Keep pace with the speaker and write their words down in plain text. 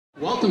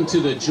Welcome to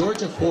the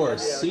Georgia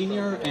Force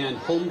Senior and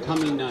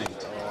Homecoming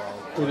Night.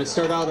 We're going to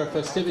start out our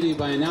festivity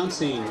by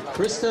announcing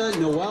Krista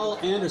Noelle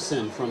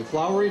Anderson from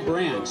Flowery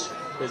Branch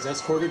is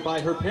escorted by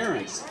her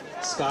parents,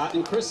 Scott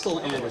and Crystal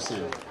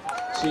Anderson.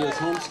 She is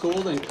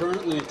homeschooled and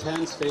currently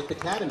attends Faith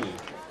Academy.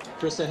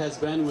 Krista has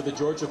been with the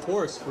Georgia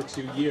Force for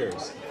 2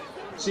 years.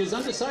 She is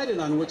undecided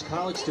on which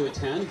college to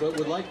attend, but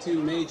would like to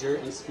major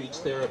in speech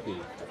therapy.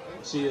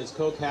 She is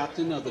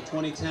co-captain of the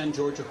 2010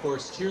 Georgia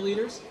Force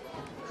Cheerleaders.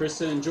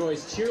 Krista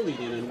enjoys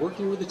cheerleading and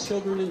working with the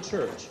children in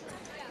church.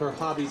 Her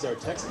hobbies are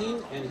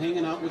texting and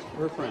hanging out with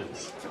her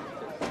friends.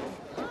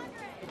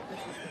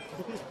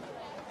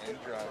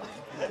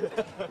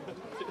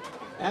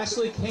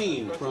 Ashley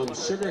Kane from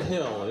Sugar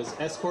Hill is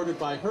escorted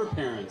by her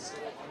parents,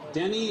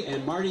 Denny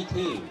and Marty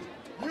Kane.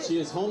 She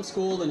is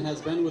homeschooled and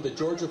has been with the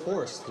Georgia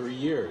Force 3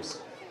 years.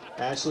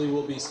 Ashley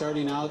will be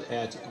starting out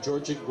at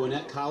Georgia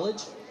Gwinnett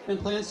College and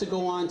plans to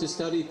go on to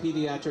study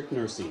pediatric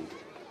nursing.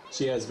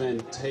 She has been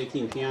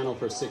taking piano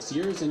for 6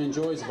 years and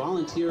enjoys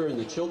volunteering in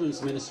the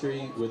children's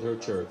ministry with her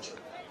church.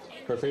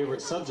 Her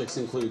favorite subjects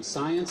include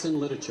science and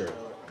literature.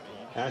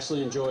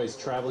 Ashley enjoys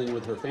traveling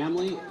with her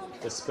family,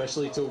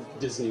 especially to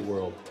Disney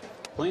World,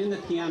 playing the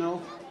piano,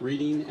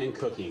 reading, and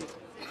cooking.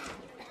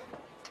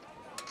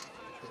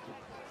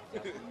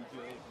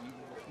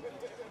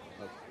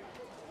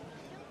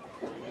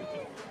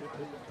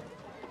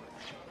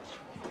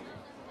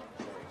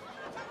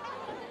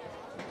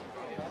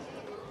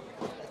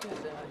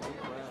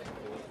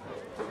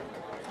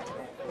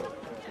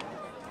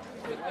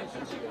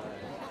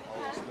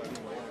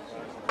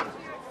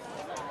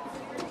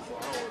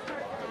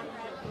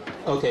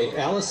 Okay,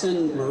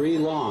 Allison Marie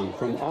Long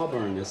from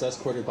Auburn is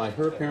escorted by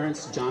her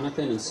parents,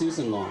 Jonathan and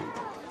Susan Long.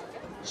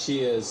 She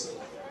is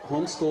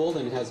homeschooled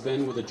and has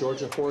been with the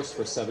Georgia Force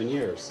for 7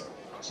 years.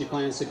 She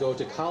plans to go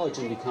to college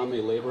and become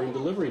a labor and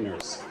delivery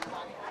nurse.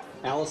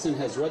 Allison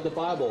has read the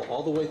Bible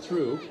all the way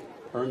through,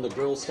 earned the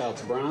Girl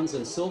Scouts Bronze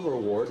and Silver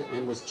Award,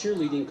 and was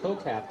cheerleading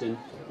co-captain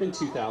in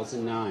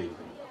 2009.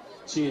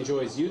 She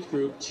enjoys youth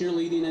group,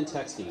 cheerleading, and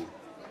texting.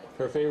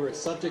 Her favorite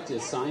subject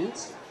is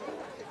science.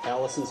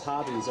 Allison's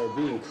hobbies are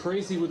being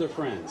crazy with her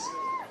friends,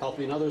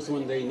 helping others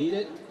when they need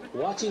it,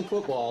 watching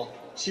football,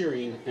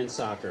 cheering, and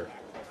soccer.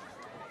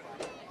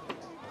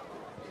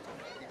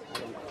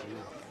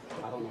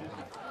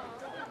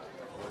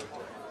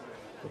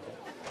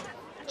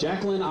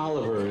 Jacqueline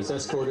Oliver is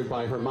escorted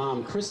by her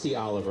mom, Christy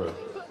Oliver.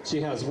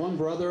 She has 1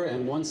 brother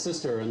and 1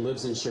 sister and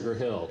lives in Sugar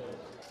Hill.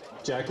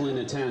 Jacqueline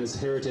attends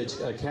Heritage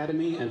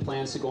Academy and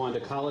plans to go on to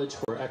college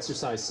for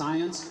exercise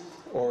science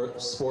or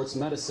sports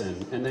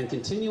medicine, and then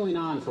continuing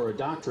on for a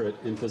doctorate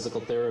in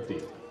physical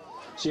therapy.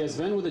 She has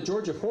been with the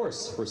Georgia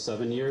Force for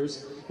 7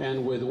 years,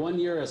 and with 1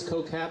 year as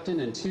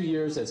co-captain and 2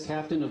 years as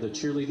captain of the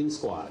cheerleading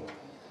squad.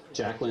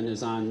 Jacqueline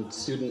is on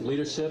student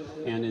leadership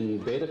and in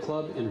Beta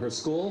Club in her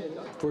school,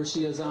 where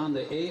she is on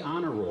the A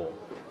honor roll.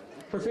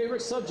 Her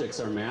favorite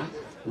subjects are math,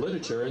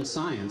 literature, and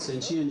science,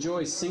 and she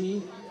enjoys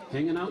singing,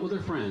 hanging out with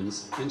her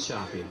friends, and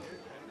shopping.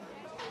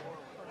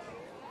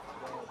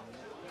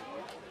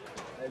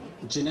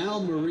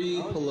 Janelle Marie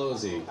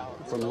Pelosi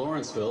from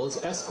Lawrenceville is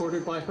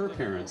escorted by her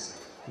parents,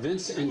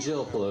 Vince and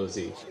Jill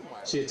Pelosi.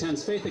 She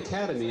attends Faith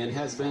Academy and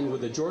has been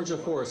with the Georgia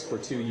Force for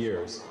 2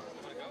 years.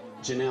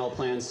 Janelle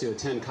plans to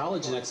attend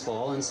college next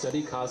fall and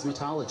study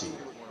cosmetology.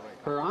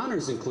 Her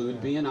honors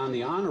include being on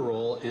the honor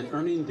roll and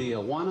earning the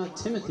Awana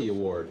Timothy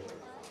Award.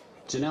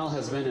 Janelle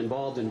has been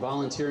involved in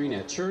volunteering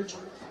at church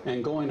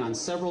and going on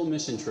several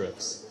mission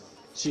trips.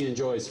 She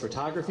enjoys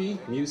photography,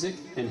 music,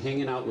 and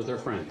hanging out with her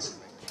friends.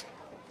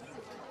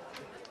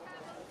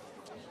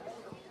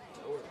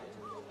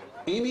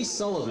 Amy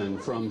Sullivan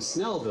from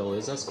Snellville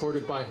is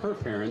escorted by her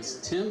parents,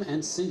 Tim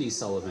and Cindy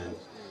Sullivan.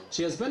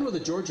 She has been with the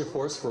Georgia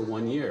Force for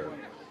 1 year.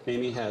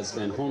 Amy has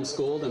been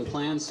homeschooled and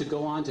plans to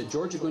go on to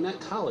Georgia Gwinnett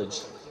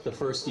College the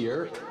first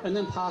year, and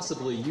then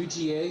possibly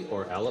UGA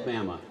or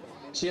Alabama.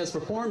 She has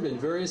performed in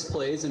various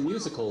plays and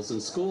musicals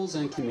in schools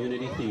and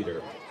community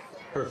theater.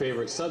 Her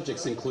favorite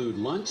subjects include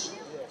lunch,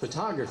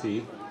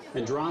 photography,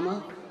 and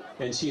drama,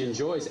 and she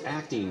enjoys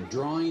acting,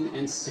 drawing,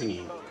 and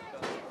singing.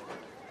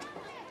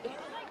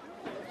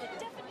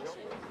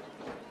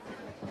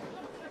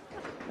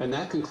 And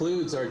that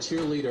concludes our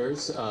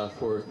cheerleaders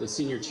for the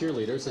senior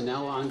cheerleaders, and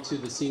now on to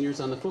the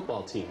seniors on the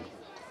football team.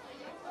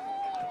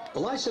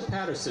 Elisha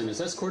Patterson is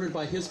escorted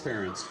by his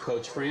parents,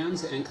 Coach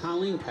Franz and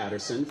Colleen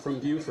Patterson from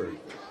Buford.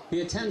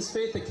 He attends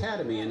Faith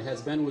Academy and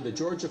has been with the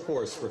Georgia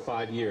Force for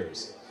 5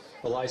 years.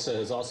 Elisha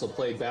has also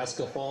played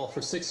basketball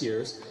for 6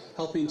 years,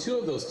 helping 2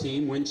 of those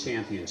teams win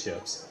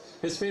championships.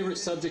 His favorite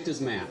subject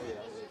is math.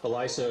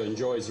 Elisha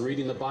enjoys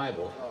reading the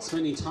Bible,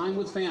 spending time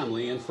with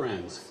family and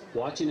friends,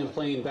 watching and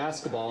playing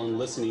basketball and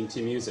listening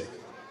to music.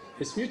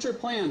 His future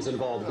plans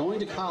involve going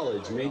to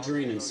college,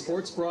 majoring in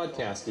sports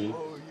broadcasting,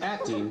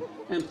 acting,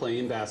 and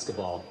playing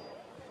basketball.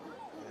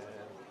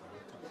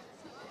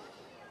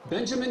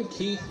 Benjamin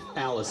Keith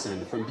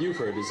Allison from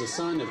Buford is the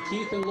son of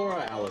Keith and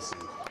Laura Allison.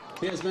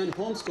 He has been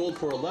homeschooled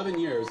for 11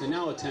 years and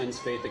now attends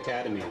Faith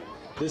Academy.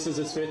 This is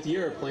his 5th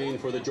year playing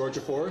for the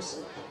Georgia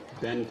Force.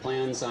 Ben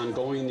plans on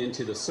going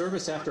into the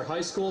service after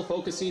high school,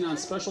 focusing on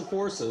special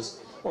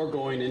forces, or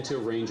going into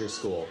Ranger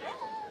School.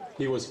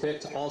 He was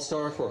picked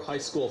All-Star for high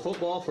school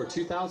football for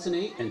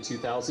 2008 and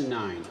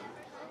 2009.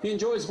 He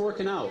enjoys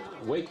working out,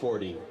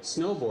 wakeboarding,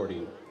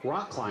 snowboarding,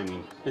 rock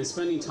climbing, and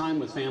spending time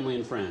with family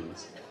and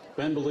friends.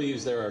 Ben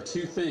believes there are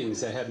two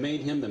things that have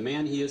made him the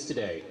man he is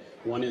today.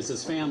 One is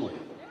his family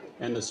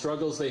and the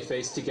struggles they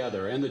face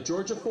together, and the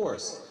Georgia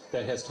Force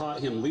that has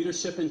taught him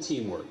leadership and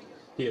teamwork.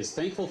 He is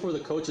thankful for the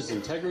coach's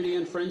integrity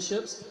and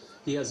friendships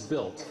he has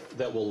built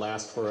that will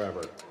last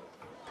forever.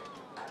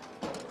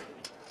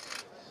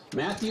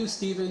 Matthew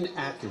Stephen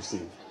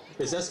Atkerson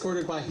is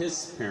escorted by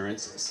his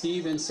parents,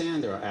 Steve and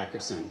Sandra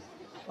Atkerson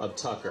of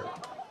Tucker.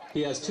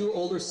 He has two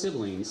older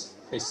siblings,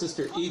 a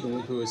sister Eden,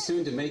 who is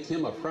soon to make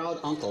him a proud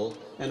uncle,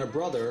 and a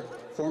brother,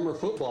 former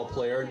football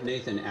player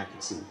Nathan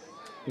Atkerson.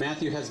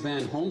 Matthew has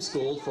been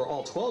homeschooled for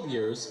all 12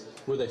 years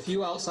with a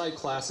few outside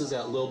classes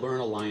at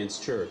Lilburn Alliance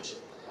Church.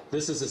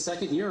 This is his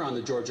second year on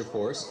the Georgia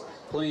Force,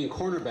 playing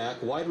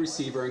cornerback, wide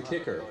receiver, and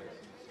kicker.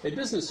 A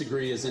business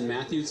degree is in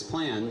Matthew's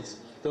plans,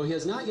 though he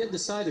has not yet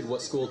decided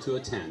what school to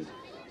attend.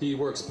 He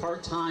works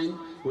part-time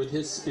in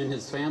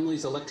his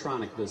family's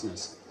electronic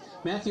business.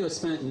 Matthew has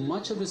spent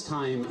much of his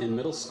time in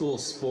middle school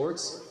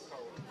sports.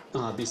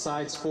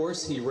 Besides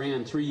Force, he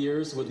ran 3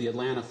 years with the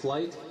Atlanta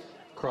Flight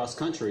cross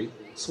country,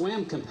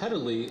 swam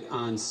competitively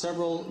on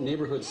several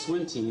neighborhood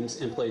swim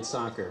teams, and played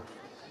soccer.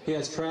 He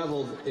has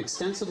traveled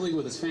extensively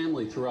with his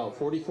family throughout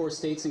 44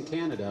 states in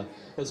Canada,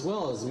 as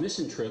well as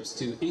mission trips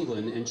to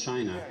England and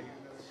China.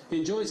 He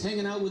enjoys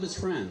hanging out with his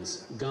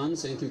friends,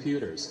 guns, and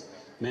computers.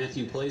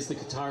 Matthew plays the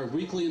guitar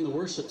weekly in the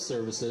worship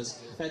services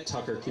at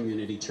Tucker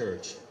Community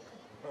Church.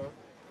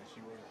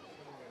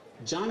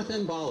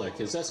 Jonathan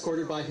Bollock is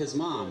escorted by his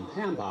mom,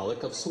 Pam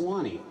Bollock of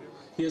Sewanee.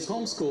 He is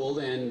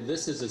homeschooled, and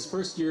this is his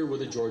first year with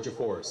the Georgia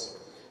Force.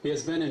 He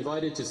has been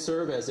invited to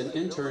serve as an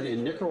intern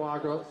in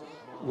Nicaragua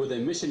with a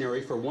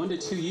missionary for 1 to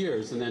 2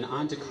 years, and then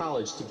on to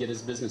college to get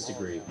his business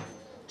degree.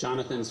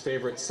 Jonathan's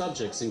favorite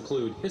subjects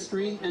include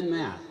history and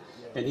math,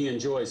 and he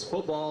enjoys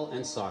football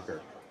and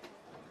soccer.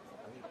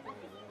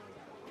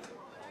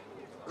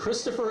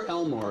 Christopher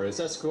Elmore is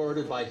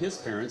escorted by his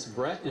parents,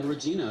 Brett and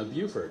Regina of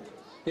Buford.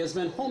 He has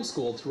been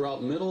homeschooled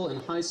throughout middle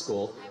and high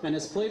school and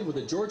has played with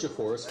the Georgia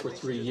Force for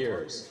 3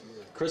 years.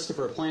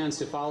 Christopher plans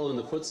to follow in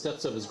the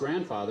footsteps of his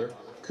grandfather,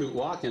 Coot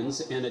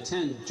Watkins, and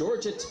attend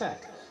Georgia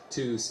Tech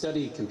to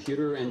study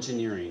computer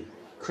engineering.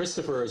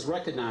 Christopher is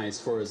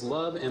recognized for his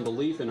love and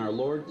belief in our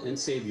Lord and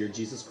Savior,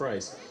 Jesus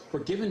Christ, for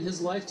giving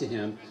his life to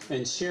him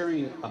and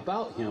sharing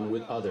about him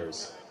with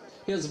others.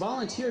 He has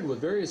volunteered with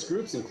various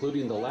groups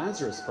including the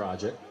Lazarus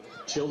Project,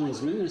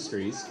 Children's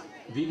Ministries,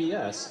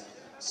 VBS,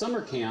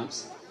 summer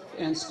camps,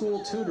 and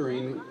school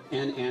tutoring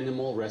and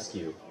animal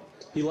rescue.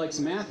 He likes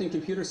math and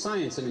computer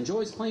science and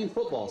enjoys playing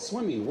football,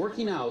 swimming,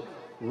 working out,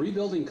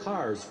 rebuilding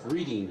cars,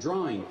 reading,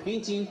 drawing,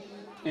 painting,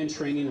 and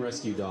training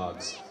rescue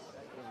dogs.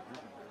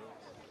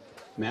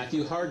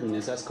 Matthew Harden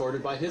is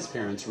escorted by his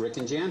parents, Rick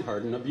and Jan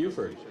Harden of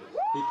Buford.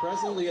 He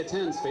presently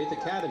attends Faith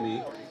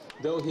Academy,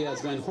 though he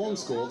has been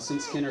homeschooled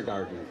since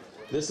kindergarten.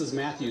 This is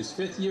Matthew's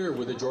 5th year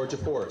with the Georgia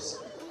Force.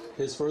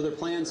 His further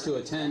plans to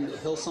attend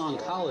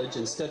Hillsong College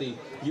and study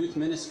youth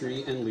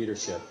ministry and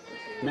leadership.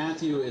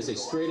 Matthew is a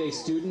straight-A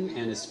student,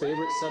 and his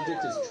favorite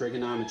subject is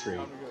trigonometry.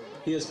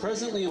 He is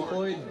presently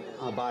employed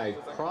by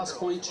Cross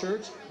Point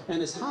Church,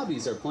 and his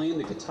hobbies are playing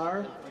the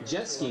guitar,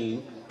 jet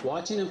skiing,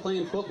 watching and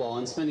playing football,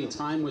 and spending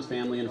time with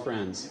family and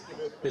friends.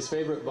 His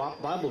favorite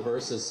Bible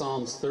verse is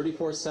Psalms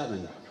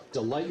 34:7.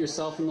 Delight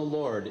yourself in the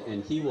Lord,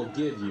 and he will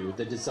give you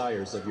the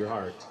desires of your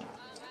heart.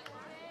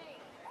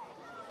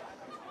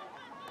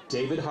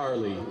 David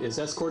Harley is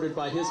escorted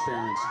by his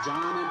parents,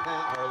 John and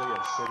Pat Harley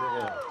of Sugar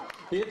Hill.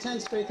 He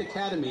attends Faith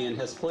Academy and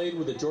has played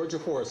with the Georgia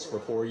Force for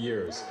 4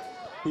 years.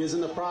 He is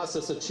in the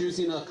process of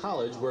choosing a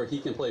college where he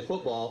can play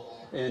football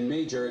and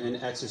major in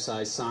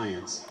exercise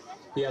science.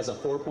 He has a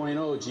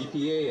 4.0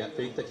 GPA at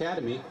Faith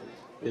Academy,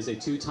 is a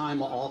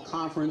 2-time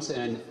All-Conference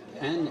and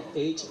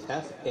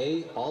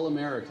NHFA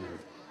All-American.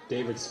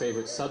 David's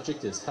favorite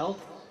subject is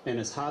health, and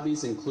his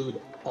hobbies include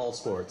all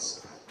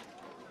sports.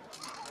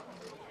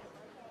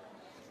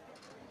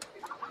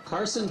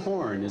 Carson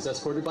Horn is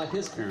escorted by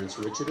his parents,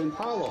 Richard and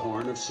Paula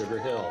Horn of Sugar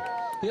Hill.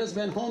 He has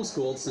been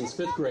homeschooled since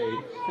 5th grade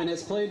and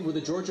has played with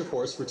the Georgia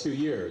Force for 2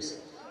 years.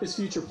 His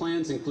future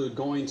plans include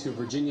going to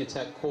Virginia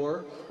Tech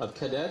Corps of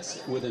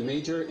Cadets with a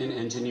major in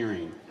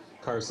engineering.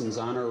 Carson's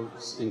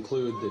honors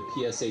include the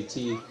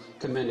PSAT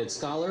Commended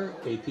Scholar,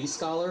 AP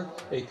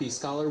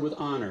Scholar with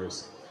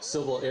honors,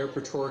 Civil Air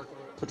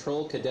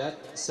Patrol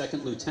Cadet,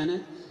 2nd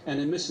Lieutenant,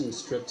 and a mission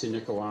trip to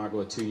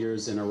Nicaragua 2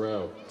 years in a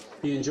row.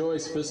 He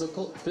enjoys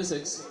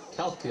physics,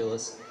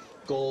 calculus,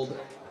 gold,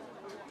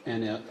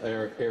 and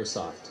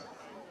airsoft.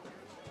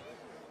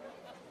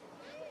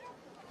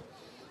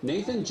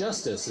 Nathan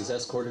Justice is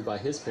escorted by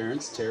his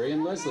parents, Terry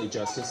and Leslie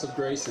Justice of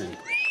Grayson.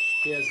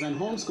 He has been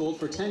homeschooled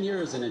for 10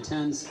 years and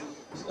attends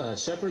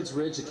Shepherd's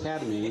Ridge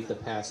Academy the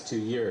past 2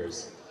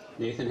 years.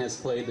 Nathan has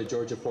played the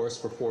Georgia Force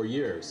for 4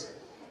 years.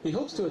 He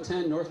hopes to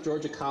attend North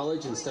Georgia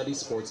College and study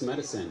sports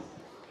medicine.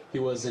 He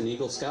was an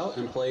Eagle Scout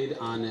and played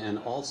on an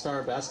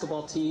all-star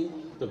basketball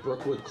team, the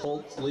Brookwood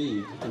Colts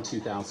League, in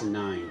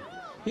 2009.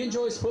 He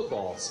enjoys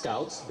football,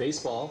 scouts,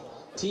 baseball,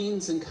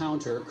 teens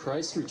encounter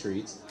Christ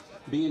retreats,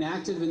 being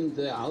active in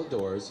the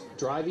outdoors,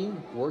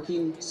 driving,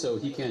 working so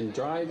he can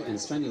drive, and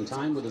spending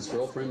time with his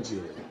girlfriend,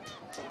 Julie.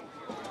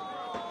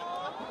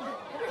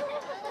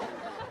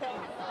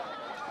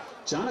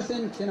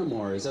 Jonathan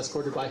Kinnamore is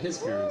escorted by his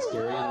parents,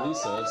 Gary and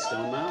Lisa of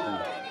Stone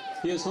Mountain.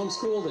 He is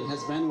homeschooled and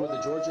has been with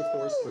the Georgia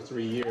Force for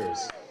 3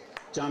 years.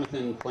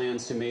 Jonathan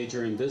plans to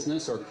major in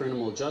business or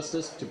criminal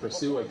justice to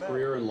pursue a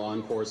career in law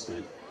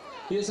enforcement.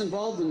 He is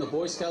involved in the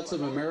Boy Scouts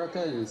of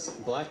America and is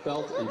black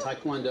belt in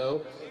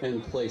Taekwondo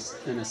and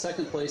placed in a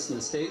second place in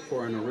the state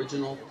for an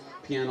original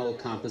piano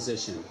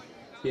composition.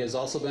 He has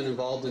also been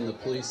involved in the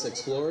Police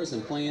Explorers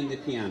and playing the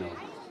piano.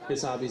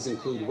 His hobbies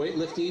include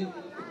weightlifting,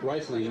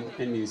 rifling,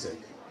 and music.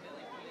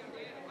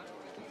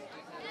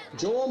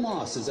 Joel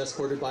Moss is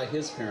escorted by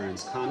his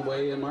parents,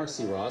 Conway and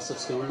Marcy Ross of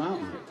Stone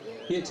Mountain.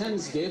 He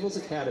attends Gables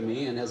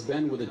Academy and has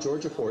been with the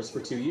Georgia Force for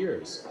 2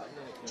 years.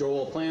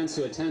 Joel plans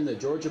to attend the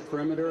Georgia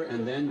Perimeter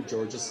and then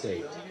Georgia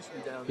State.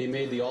 He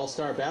made the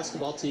All-Star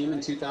basketball team in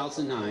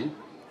 2009,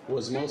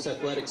 was most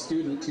athletic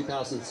student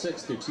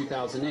 2006 through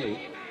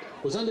 2008,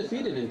 was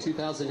undefeated in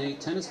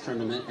 2008 tennis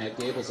tournament at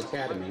Gables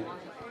Academy,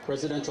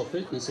 Presidential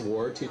Fitness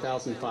Award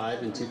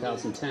 2005 and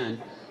 2010,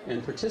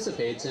 and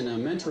participates in a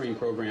mentoring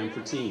program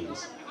for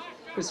teens.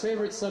 His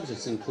favorite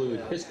subjects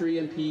include history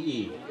and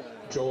PE.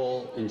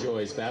 Joel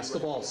enjoys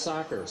basketball,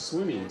 soccer,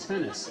 swimming,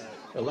 tennis,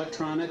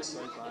 electronics,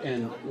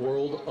 and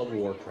World of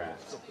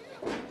Warcraft.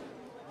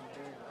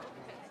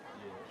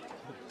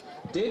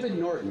 David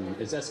Norton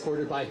is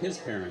escorted by his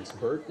parents,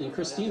 Bert and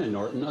Christina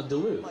Norton of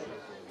Duluth.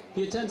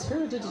 He attends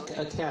Heritage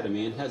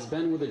Academy and has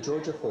been with the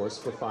Georgia Force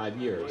for 5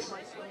 years.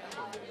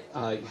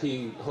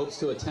 He hopes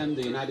to attend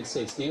the United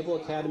States Naval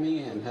Academy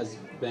and has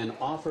been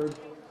offered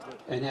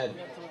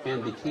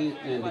and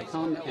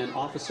become an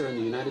officer in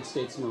the United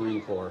States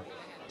Marine Corps.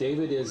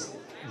 David is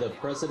the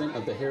president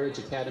of the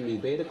Heritage Academy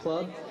Beta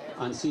Club,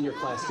 on Senior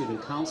Class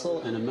Student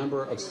Council, and a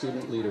member of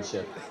student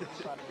leadership.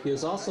 He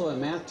is also a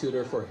math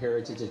tutor for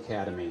Heritage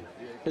Academy.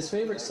 His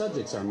favorite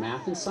subjects are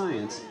math and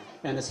science,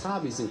 and his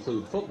hobbies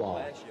include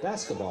football,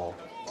 basketball,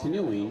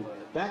 canoeing,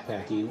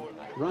 backpacking,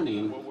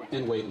 running,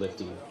 and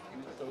weightlifting.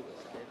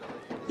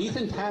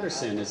 Ethan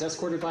Patterson is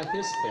escorted by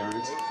his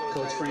parents,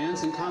 Coach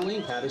Franz and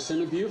Colleen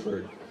Patterson of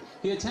Buford.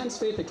 He attends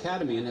Faith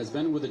Academy and has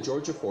been with the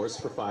Georgia Force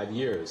for 5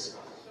 years.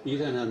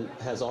 Ethan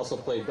has also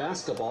played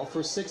basketball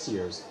for 6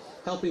 years,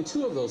 helping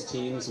 2 of those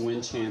teams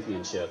win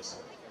championships.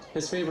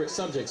 His favorite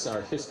subjects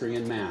are history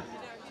and math.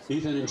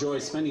 Ethan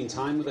enjoys spending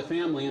time with the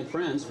family and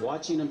friends,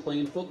 watching and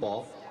playing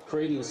football,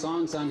 creating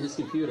songs on his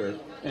computer,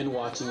 and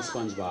watching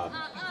SpongeBob.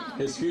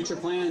 His future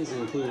plans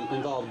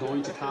involve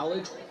going to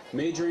college,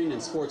 majoring in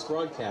sports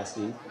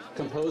broadcasting,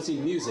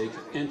 composing music,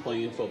 and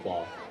playing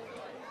football.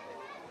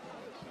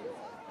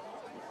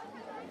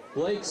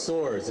 Blake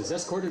Soares is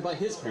escorted by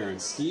his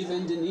parents, Steve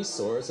and Denise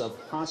Soares of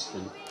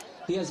Hodgson.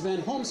 He has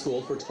been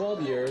homeschooled for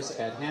 12 years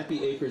at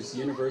Happy Acres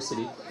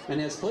University and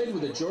has played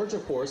with the Georgia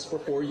Force for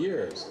 4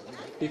 years.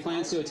 He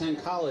plans to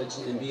attend college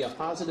and be a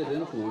positive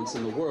influence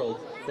in the world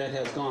that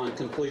has gone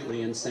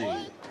completely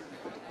insane.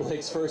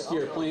 Blake's first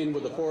year playing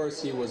with the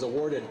Force, he was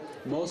awarded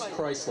Most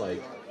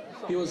Christ-like.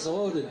 He was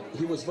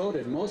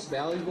voted Most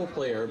Valuable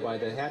Player by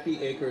the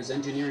Happy Acres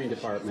Engineering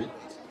Department,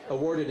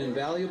 awarded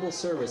Invaluable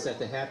Service at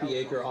the Happy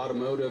Acre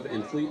Automotive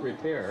and Fleet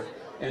Repair,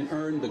 and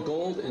earned the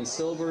Gold and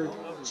Silver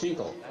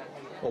Chinkle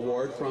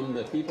Award from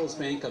the People's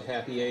Bank of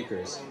Happy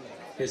Acres.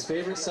 His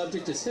favorite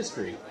subject is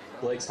history.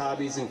 Blake's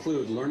hobbies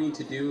include learning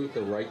to do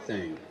the right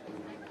thing.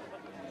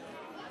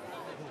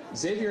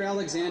 Xavier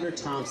Alexander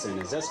Thompson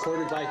is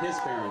escorted by his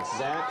parents,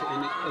 Zach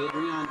and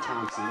Adrienne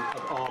Thompson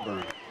of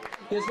Auburn.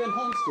 He has been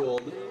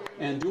homeschooled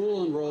and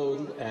dual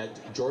enrolled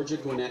at Georgia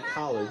Gwinnett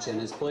College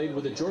and has played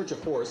with the Georgia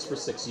Force for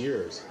 6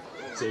 years.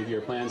 Xavier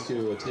plans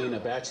to attain a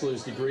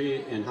bachelor's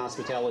degree in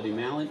hospitality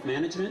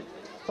management,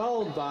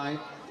 followed by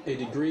a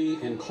degree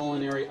in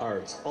culinary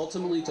arts,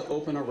 ultimately to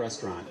open a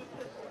restaurant.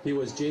 He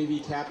was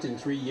JV captain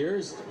 3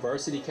 years,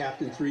 varsity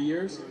captain 3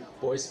 years,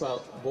 Boy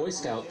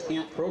Scout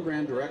camp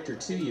program director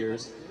 2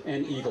 years,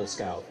 and Eagle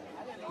Scout.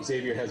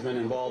 Xavier has been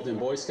involved in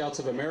Boy Scouts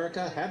of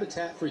America,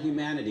 Habitat for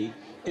Humanity,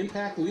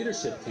 Impact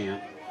Leadership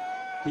Camp.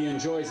 He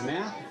enjoys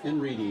math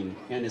and reading,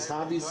 and his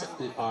hobbies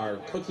are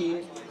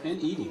cooking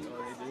and eating.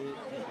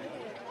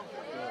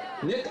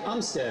 Nick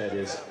Umstead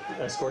is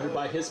escorted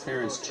by his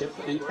parents, Chip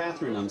and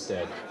Catherine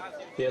Umstead.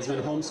 He has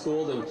been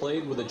homeschooled and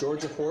played with the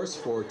Georgia Force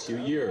for 2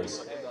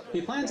 years.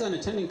 He plans on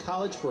attending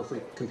college for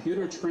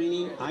computer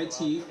training,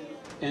 IT,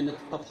 and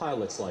a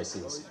pilot's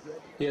license.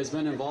 He has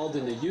been involved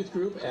in the youth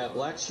group at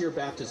Blackshear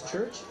Baptist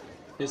Church.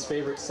 His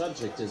favorite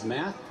subject is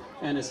math,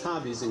 and his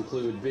hobbies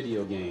include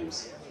video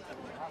games.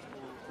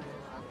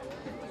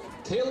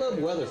 Caleb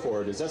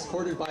Weatherford is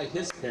escorted by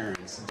his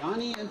parents,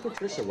 Donnie and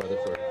Patricia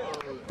Weatherford.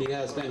 He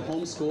has been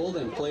homeschooled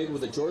and played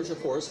with the Georgia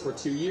Force for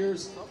 2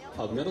 years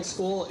of middle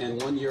school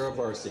and 1 year of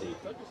varsity.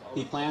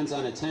 He plans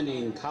on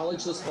attending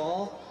college this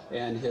fall,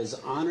 and his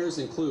honors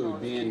include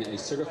being a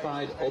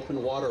certified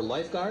open water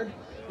lifeguard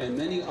and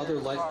many other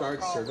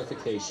lifeguard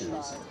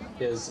certifications.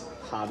 His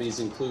hobbies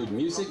include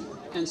music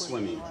and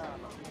swimming.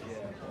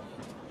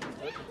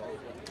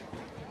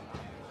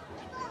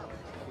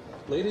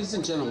 Ladies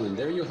and gentlemen,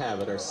 there you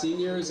have it, our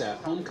seniors at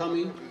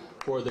homecoming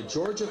for the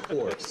Georgia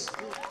Force.